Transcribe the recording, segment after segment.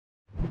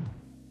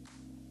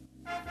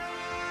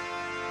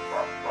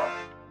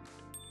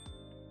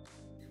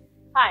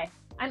Hi,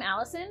 I'm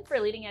Allison for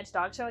Leading Edge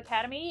Dog Show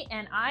Academy,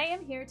 and I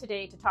am here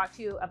today to talk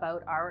to you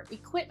about our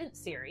equipment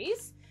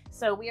series.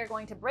 So we are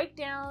going to break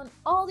down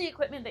all the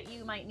equipment that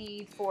you might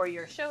need for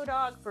your show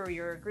dog, for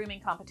your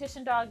grooming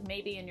competition dog,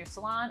 maybe in your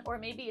salon, or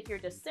maybe if you're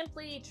just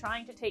simply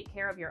trying to take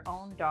care of your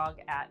own dog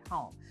at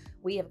home.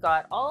 We have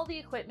got all the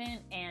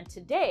equipment, and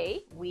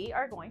today we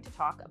are going to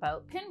talk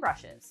about pin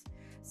brushes.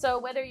 So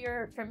whether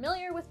you're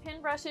familiar with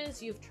pin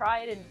brushes, you've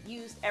tried and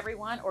used every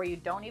one, or you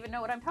don't even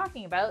know what I'm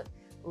talking about,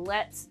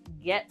 let's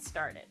get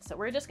started. So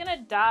we're just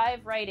gonna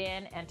dive right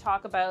in and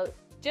talk about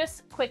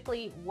just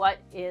quickly what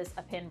is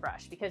a pin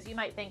brush, because you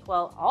might think,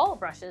 well, all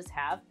brushes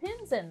have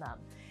pins in them,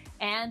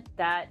 and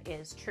that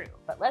is true.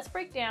 But let's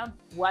break down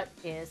what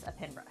is a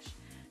pin brush.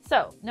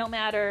 So no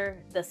matter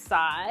the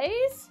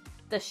size,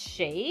 the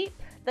shape,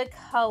 the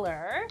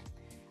color,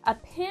 a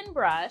pin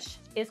brush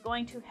is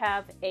going to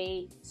have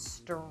a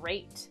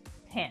straight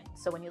pin.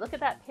 So when you look at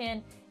that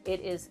pin,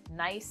 it is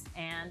nice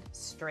and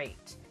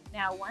straight.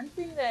 Now, one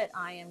thing that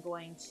I am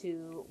going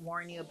to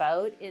warn you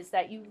about is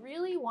that you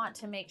really want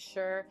to make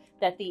sure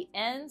that the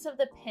ends of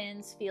the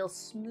pins feel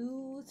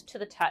smooth to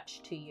the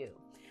touch to you,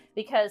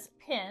 because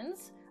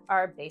pins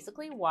are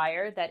basically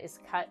wire that is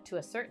cut to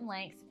a certain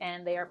length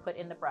and they are put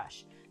in the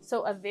brush.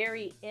 So a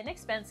very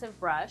inexpensive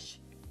brush,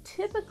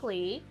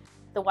 typically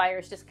the wire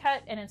is just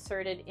cut and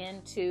inserted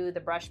into the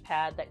brush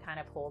pad that kind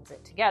of holds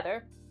it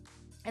together.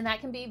 And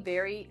that can be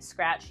very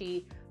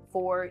scratchy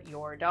for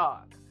your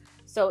dog.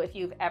 So if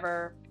you've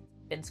ever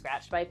been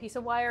scratched by a piece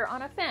of wire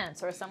on a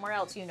fence or somewhere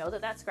else, you know that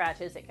that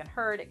scratches, it can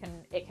hurt,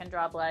 it can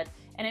draw blood.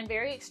 And in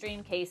very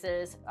extreme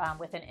cases,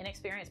 with an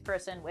inexperienced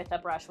person with a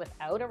brush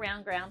without a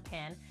round ground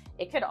pin,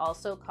 it could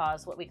also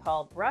cause what we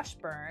call brush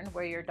burn,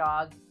 where your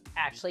dog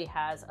actually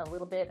has a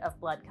little bit of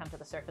blood come to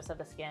the surface of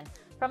the skin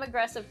from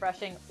aggressive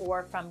brushing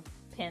or from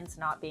pins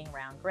not being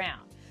round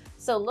ground.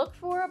 So look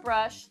for a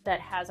brush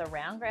that has a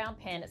round ground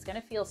pin. It's going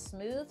to feel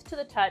smooth to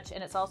the touch,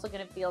 and it's also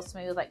going to feel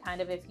smooth, like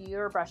kind of if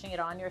you're brushing it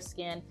on your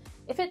skin.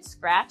 If it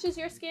scratches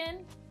your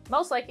skin,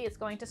 most likely it's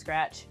going to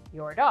scratch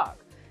your dog.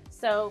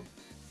 So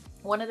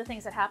one of the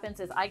things that happens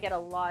is I get a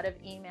lot of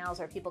emails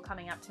or people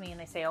coming up to me and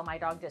they say, oh, my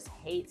dog just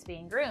hates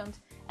being groomed.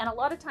 And a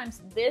lot of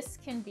times this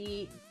can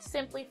be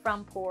simply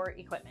from poor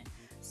equipment.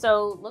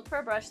 So look for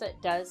a brush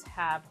that does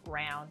have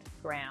round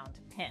ground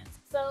pins.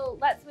 So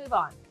let's move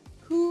on.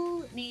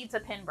 Who needs a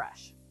pin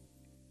brush?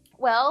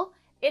 Well,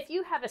 if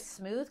you have a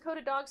smooth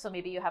coated dog, so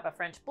maybe you have a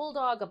French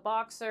Bulldog, a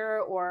Boxer,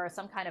 or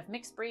some kind of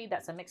mixed breed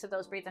that's a mix of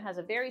those breeds and has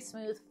a very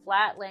smooth,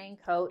 flat laying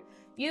coat,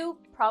 you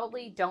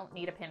probably don't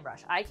need a pin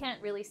brush. I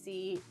can't really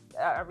see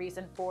a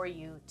reason for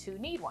you to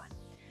need one.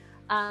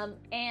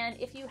 And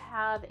if you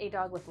have a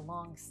dog with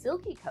long,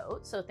 silky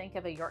coat, so think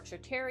of a Yorkshire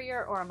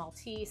Terrier or a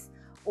Maltese,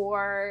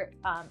 or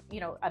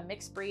a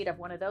mixed breed of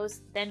one of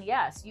those, then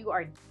yes, you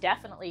are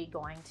definitely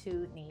going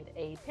to need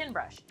a pin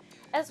brush.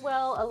 As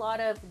well, a lot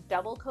of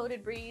double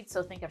coated breeds,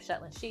 so think of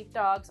Shetland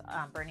sheepdogs,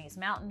 Bernese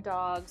mountain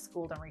dogs,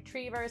 golden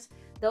retrievers,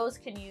 those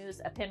can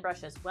use a pin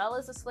brush as well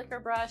as a slicker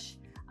brush.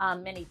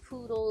 Many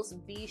poodles,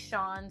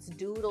 Bichons,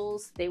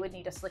 Doodles, they would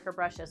need a slicker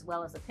brush as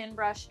well as a pin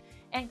brush.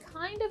 And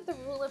kind of the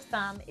rule of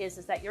thumb is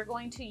that you're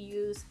going to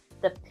use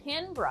the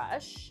pin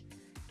brush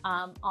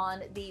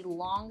on the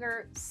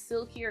longer,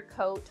 silkier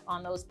coat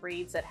on those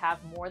breeds that have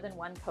more than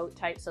one coat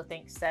type. So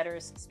think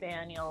setters,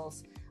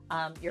 spaniels,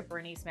 your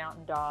Bernese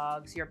mountain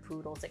dogs, your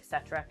poodles,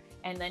 etc.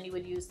 And then you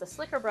would use the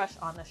slicker brush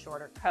on the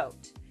shorter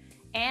coat.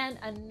 And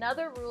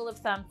another rule of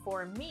thumb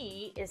for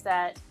me is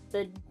that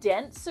the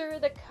denser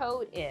the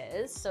coat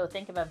is, so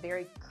think of a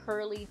very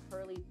curly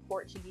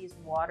Portuguese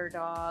water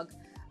dog,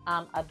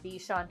 a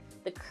Bichon,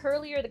 the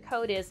curlier the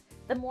coat is,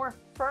 the more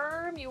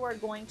firm you are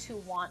going to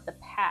want the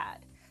pad.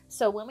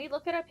 So when we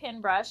look at a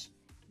pin brush,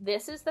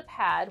 this is the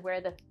pad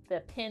where the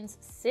pins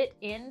sit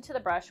into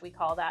the brush. We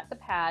call that the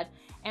pad.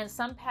 And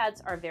some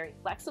pads are very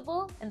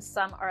flexible and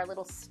some are a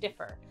little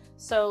stiffer.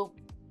 So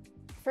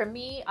for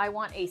me, I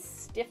want a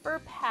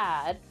stiffer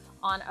pad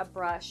on a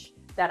brush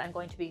that I'm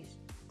going to be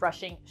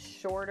brushing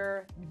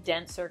shorter,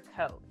 denser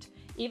coat.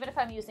 Even if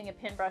I'm using a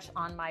pin brush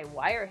on my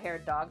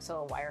wire-haired dog,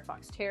 so a wire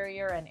fox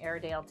terrier, an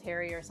Airedale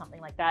terrier,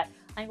 something like that,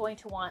 I'm going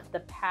to want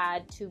the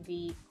pad to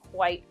be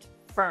quite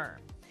firm.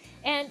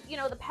 And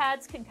the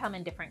pads can come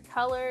in different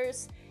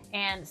colors,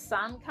 and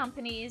some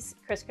companies,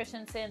 Chris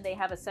Christensen, they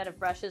have a set of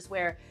brushes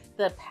where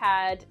the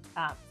pad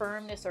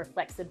firmness or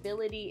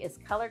flexibility is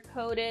color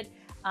coded.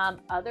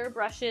 Other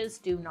brushes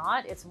do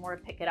not. It's more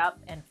pick it up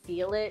and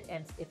feel it,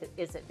 and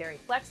is it very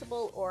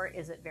flexible or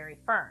is it very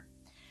firm?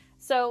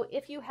 So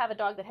if you have a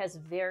dog that has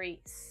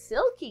very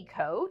silky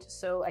coat,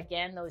 so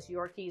again, those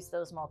Yorkies,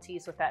 those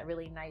Maltese with that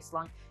really nice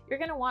long, you're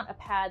going to want a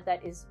pad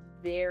that is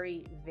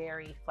very,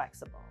 very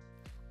flexible.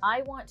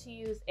 I want to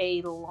use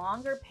a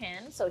longer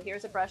pin. So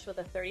here's a brush with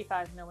a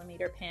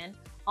 35mm pin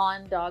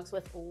on dogs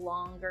with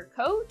longer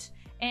coat.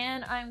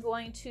 And I'm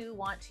going to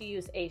want to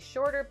use a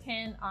shorter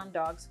pin on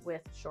dogs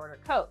with shorter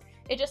coat.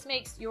 it just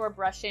makes your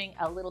brushing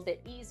a little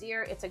bit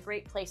easier. It's a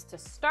great place to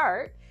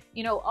start.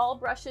 You know, all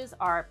brushes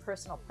are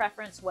personal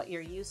preference, what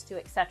you're used to,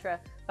 etc.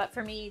 But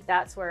for me,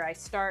 that's where I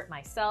start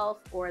myself,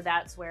 or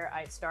that's where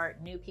I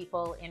start new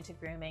people into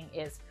grooming,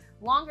 is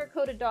longer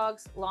coated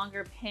dogs,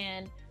 longer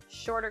pin,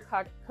 shorter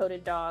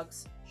coated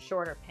dogs,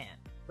 shorter pin,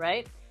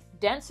 right?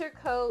 Denser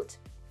coat,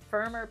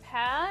 firmer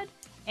pad,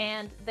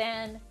 and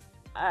then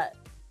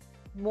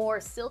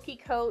more silky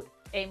coat,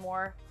 a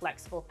more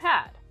flexible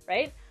pad,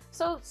 right?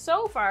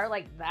 So far,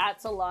 like,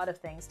 that's a lot of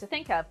things to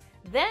think of.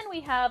 Then we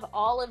have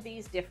all of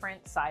these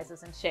different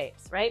sizes and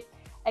shapes, right?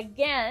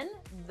 Again,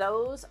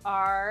 those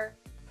are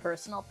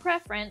personal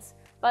preference,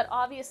 but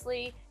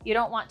obviously you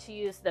don't want to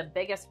use the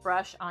biggest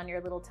brush on your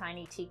little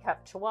tiny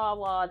teacup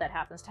Chihuahua that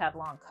happens to have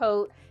long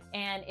coat.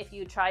 And if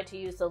you try to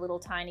use the little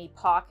tiny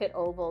pocket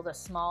oval, the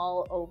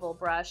small oval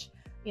brush,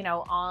 you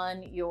know,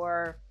 on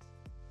your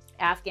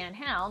Afghan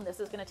Hound, this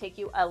is going to take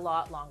you a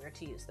lot longer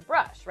to use the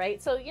brush,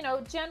 right? So, you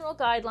know, general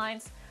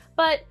guidelines.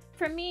 But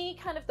for me,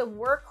 kind of the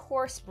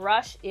workhorse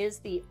brush is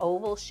the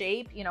oval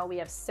shape. You know, we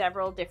have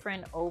several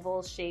different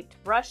oval shaped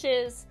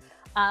brushes.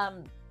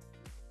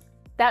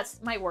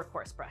 That's my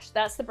workhorse brush.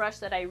 That's the brush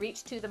that I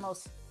reach to the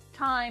most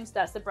times.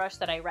 That's the brush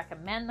that I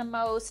recommend the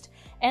most.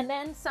 And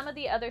then some of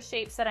the other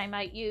shapes that I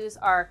might use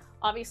are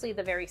obviously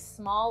the very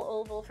small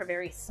oval for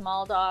very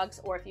small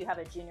dogs, or if you have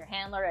a junior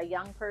handler, a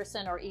young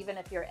person, or even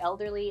if you're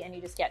elderly and you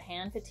just get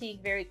hand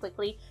fatigue very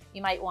quickly,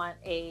 you might want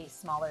a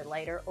smaller,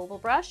 lighter oval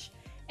brush.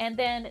 And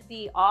then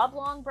the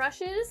oblong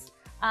brushes,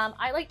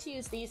 I like to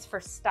use these for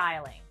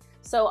styling.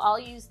 So I'll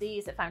use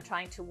these if I'm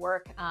trying to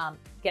work,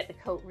 get the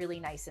coat really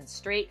nice and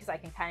straight, because I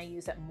can kind of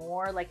use it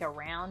more like a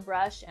round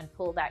brush and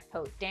pull that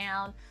coat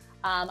down.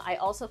 I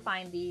also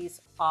find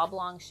these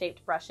oblong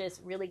shaped brushes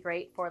really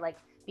great for like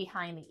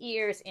behind the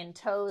ears, in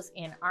toes,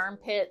 in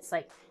armpits.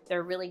 Like,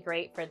 they're really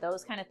great for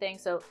those kind of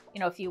things. So, you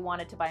know, if you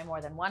wanted to buy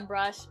more than one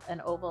brush,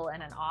 an oval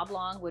and an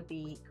oblong would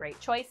be great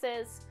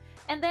choices.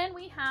 And then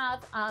we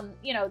have,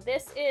 you know,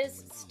 this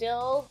is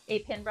still a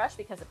pin brush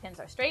because the pins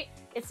are straight.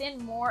 It's in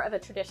more of a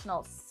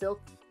traditional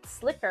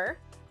slicker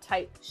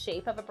type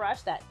shape of a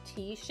brush, that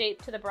T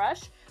shape to the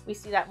brush. We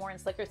see that more in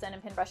slickers than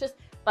in pin brushes,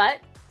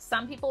 but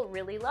some people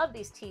really love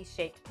these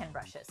T-shaped pin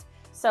brushes.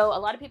 So a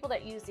lot of people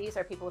that use these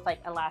are people with like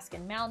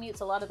Alaskan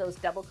Malamutes, a lot of those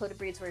double coated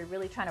breeds where you're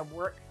really trying to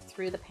work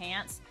through the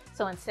pants.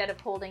 So instead of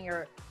holding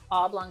your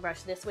oblong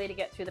brush this way to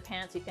get through the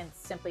pants, you can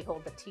simply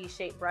hold the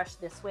T-shaped brush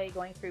this way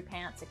going through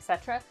pants,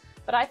 etc.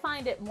 But I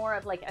find it more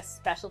of like a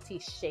specialty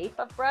shape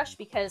of brush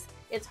because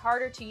it's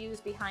harder to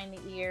use behind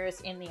the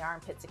ears, in the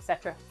armpits,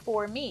 etc.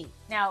 for me.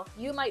 Now,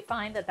 you might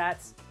find that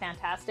that's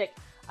fantastic.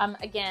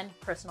 Again,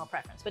 personal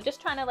preference, but just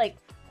trying to like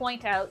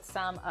point out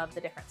some of the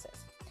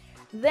differences.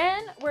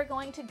 Then we're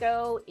going to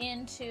go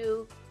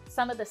into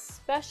some of the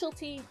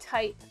specialty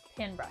type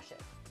pin brushes.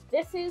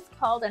 This is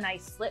called a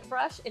nice slit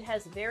brush. It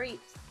has very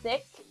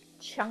thick,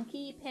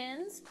 chunky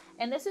pins,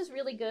 and this is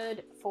really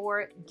good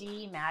for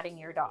dematting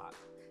your dog,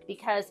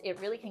 because it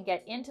really can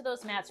get into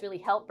those mats, really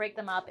help break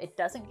them up. It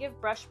doesn't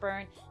give brush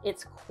burn.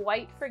 It's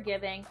quite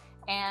forgiving,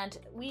 and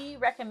we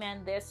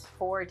recommend this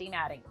for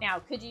dematting. Now,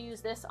 could you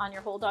use this on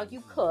your whole dog?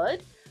 You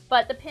could,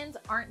 but the pins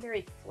aren't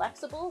very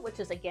flexible, which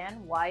is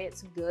again why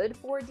it's good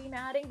for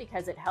dematting,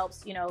 because it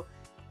helps, you know,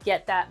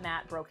 get that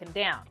mat broken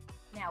down.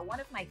 Now, one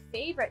of my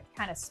favorite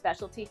kind of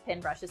specialty pin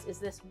brushes is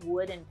this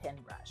wooden pin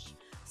brush.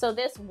 So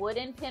this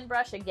wooden pin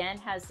brush again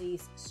has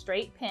these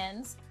straight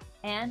pins,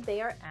 and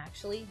they are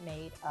actually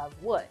made of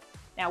wood.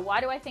 Now,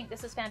 why do I think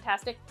this is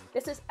fantastic?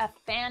 This is a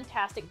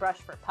fantastic brush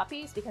for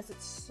puppies because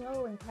it's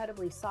so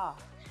incredibly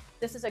soft.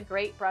 This is a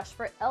great brush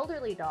for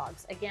elderly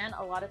dogs. Again,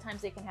 a lot of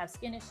times they can have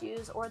skin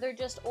issues, or they're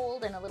just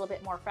old and a little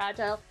bit more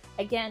fragile.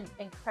 Again,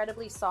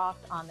 incredibly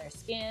soft on their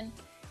skin.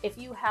 If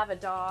you have a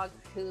dog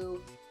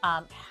who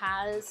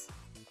has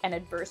an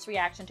adverse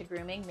reaction to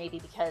grooming, maybe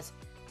because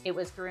it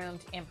was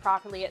groomed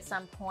improperly at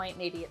some point,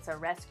 maybe it's a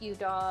rescue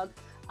dog,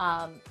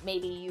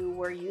 maybe you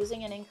were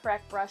using an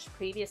incorrect brush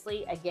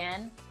previously,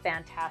 again,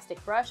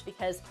 fantastic brush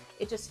because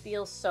it just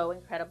feels so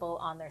incredible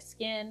on their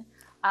skin.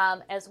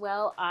 As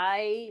well,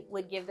 I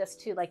would give this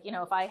to, like, you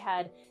know, if I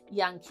had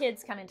young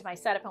kids come into my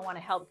setup and want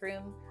to help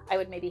groom, I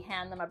would maybe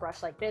hand them a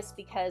brush like this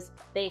because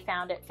they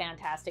found it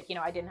fantastic. You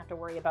know, I didn't have to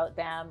worry about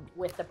them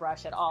with the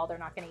brush at all. They're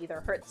not going to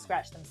either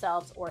scratch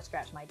themselves or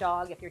scratch my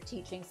dog. If you're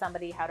teaching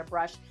somebody how to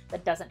brush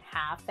that doesn't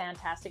have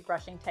fantastic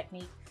brushing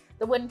technique,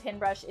 the wooden pin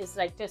brush is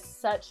like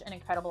just such an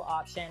incredible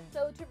option.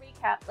 So to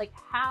recap, like,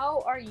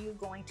 how are you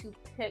going to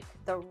pick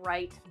the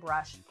right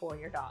brush for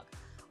your dog?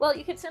 Well,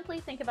 you could simply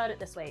think about it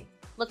this way.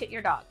 Look at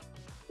your dog.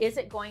 Is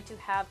it going to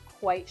have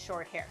quite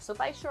short hair? So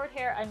by short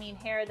hair, I mean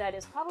hair that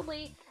is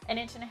probably 1.5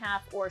 inches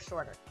or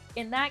shorter.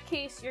 In that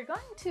case, you're going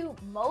to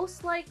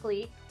most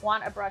likely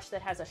want a brush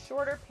that has a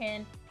shorter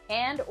pin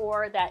and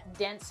or that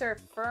denser,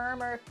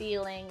 firmer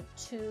feeling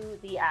to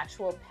the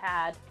actual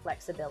pad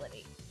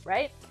flexibility,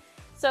 right?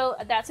 So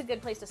that's a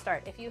good place to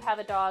start. If you have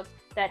a dog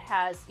that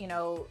has, you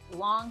know,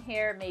 long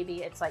hair,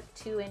 maybe it's like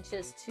 2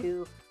 inches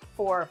to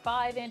 4 or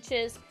 5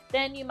 inches,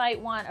 then you might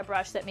want a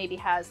brush that maybe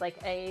has like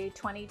a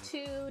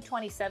 22,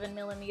 27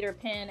 millimeter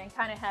pin and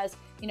kind of has,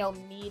 you know,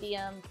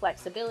 medium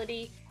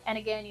flexibility. And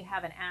again, you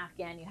have an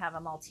Afghan, you have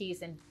a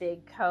Maltese in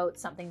big coat,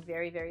 something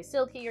very, very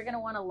silky. You're going to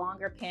want a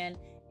longer pin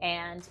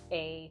and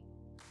a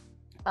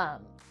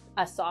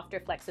softer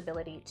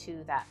flexibility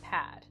to that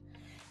pad.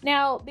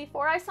 Now,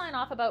 before I sign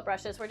off about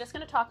brushes, we're just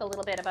going to talk a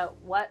little bit about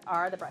what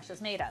are the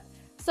brushes made of.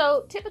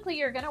 So typically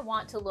you're going to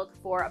want to look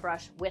for a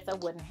brush with a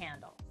wooden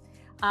handle.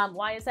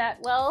 Why is that?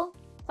 Well,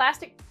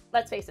 plastic,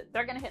 let's face it,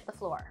 they're going to hit the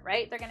floor,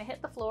 right? They're going to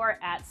hit the floor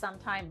at some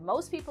time.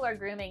 Most people are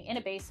grooming in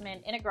a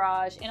basement, in a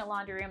garage, in a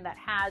laundry room that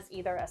has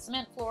either a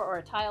cement floor or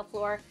a tile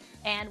floor.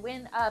 And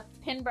when a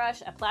pin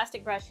brush, a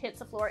plastic brush hits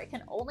the floor, it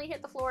can only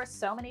hit the floor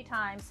so many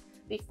times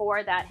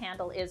before that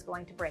handle is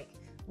going to break.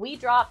 We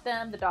drop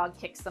them, the dog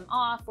kicks them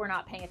off, we're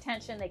not paying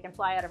attention, they can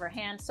fly out of our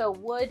hand. So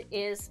wood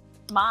is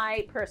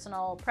my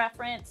personal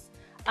preference.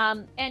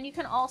 And you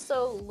can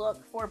also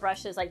look for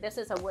brushes, like this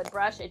is a wood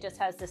brush, it just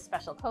has this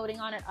special coating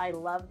on it. I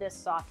love this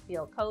soft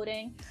feel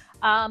coating.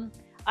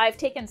 I've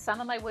taken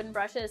some of my wooden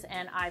brushes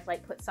and I've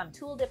like put some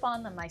tool dip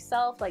on them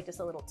myself, like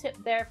just a little tip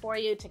there for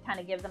you to kind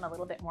of give them a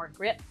little bit more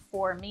grip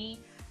for me.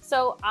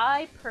 So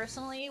I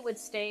personally would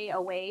stay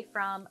away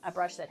from a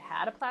brush that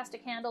had a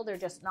plastic handle. They're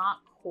just not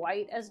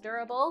quite as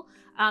durable,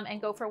 and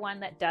go for one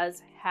that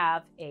does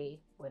have a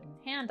wooden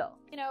handle.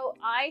 You know,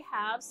 I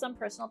have some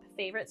personal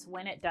favorites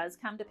when it does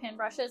come to pin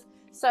brushes.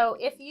 So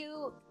if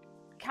you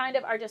kind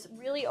of are just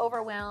really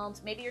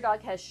overwhelmed, maybe your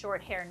dog has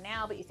short hair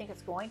now, but you think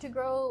it's going to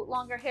grow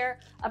longer hair,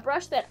 a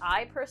brush that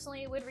I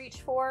personally would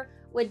reach for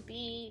would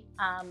be,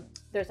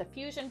 there's a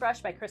Fusion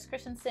brush by Chris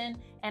Christensen,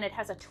 and it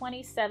has a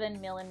 27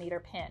 millimeter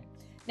pin.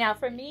 Now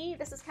for me,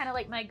 this is kind of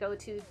like my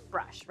go-to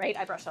brush, right?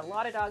 I brush a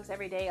lot of dogs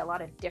every day, a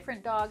lot of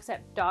different dogs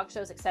at dog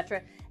shows,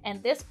 etc.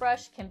 And this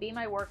brush can be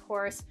my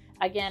workhorse.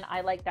 Again, I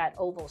like that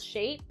oval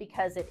shape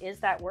because it is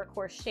that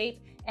workhorse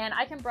shape. And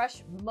I can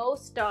brush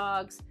most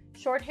dogs,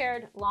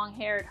 short-haired,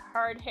 long-haired,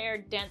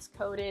 hard-haired,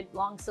 dense-coated,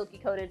 long silky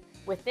coated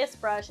with this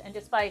brush. And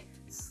just by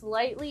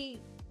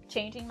slightly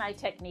changing my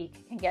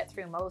technique can get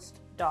through most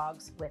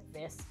dogs with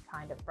this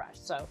kind of brush.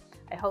 So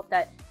I hope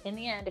that in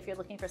the end, if you're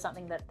looking for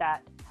something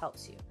that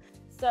helps you.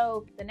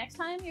 So the next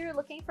time you're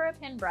looking for a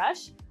pin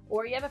brush,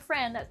 or you have a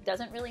friend that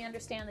doesn't really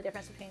understand the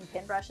difference between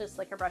pin brushes,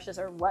 slicker brushes,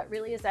 or what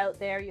really is out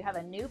there, you have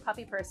a new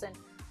puppy person,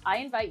 I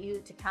invite you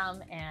to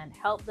come and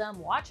help them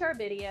watch our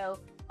video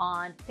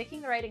on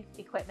picking the right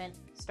equipment,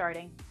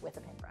 starting with a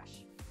pin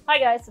brush. Hi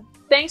guys,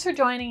 thanks for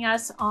joining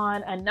us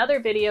on another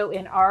video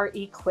in our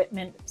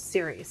equipment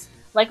series.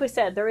 Like we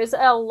said, there is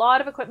a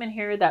lot of equipment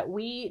here that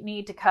we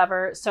need to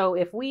cover. So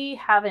if we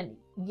haven't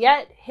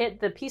yet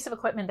hit the piece of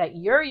equipment that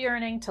you're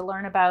yearning to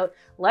learn about,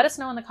 let us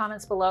know in the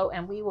comments below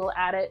and we will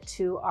add it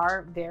to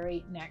our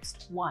very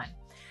next one.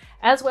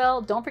 As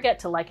well, don't forget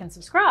to like and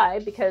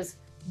subscribe, because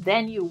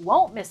then you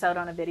won't miss out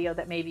on a video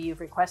that maybe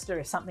you've requested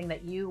or something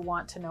that you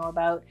want to know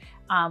about.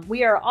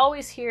 We are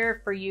always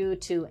here for you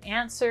to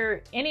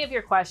answer any of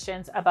your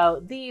questions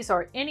about these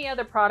or any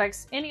other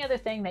products, any other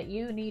thing that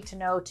you need to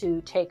know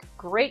to take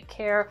great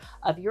care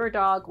of your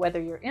dog,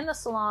 whether you're in the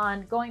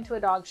salon, going to a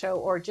dog show,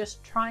 or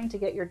just trying to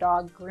get your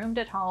dog groomed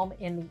at home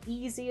in the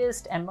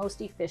easiest and most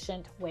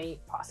efficient way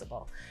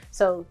possible.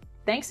 So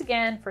thanks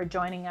again for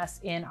joining us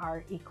in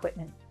our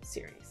equipment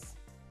series.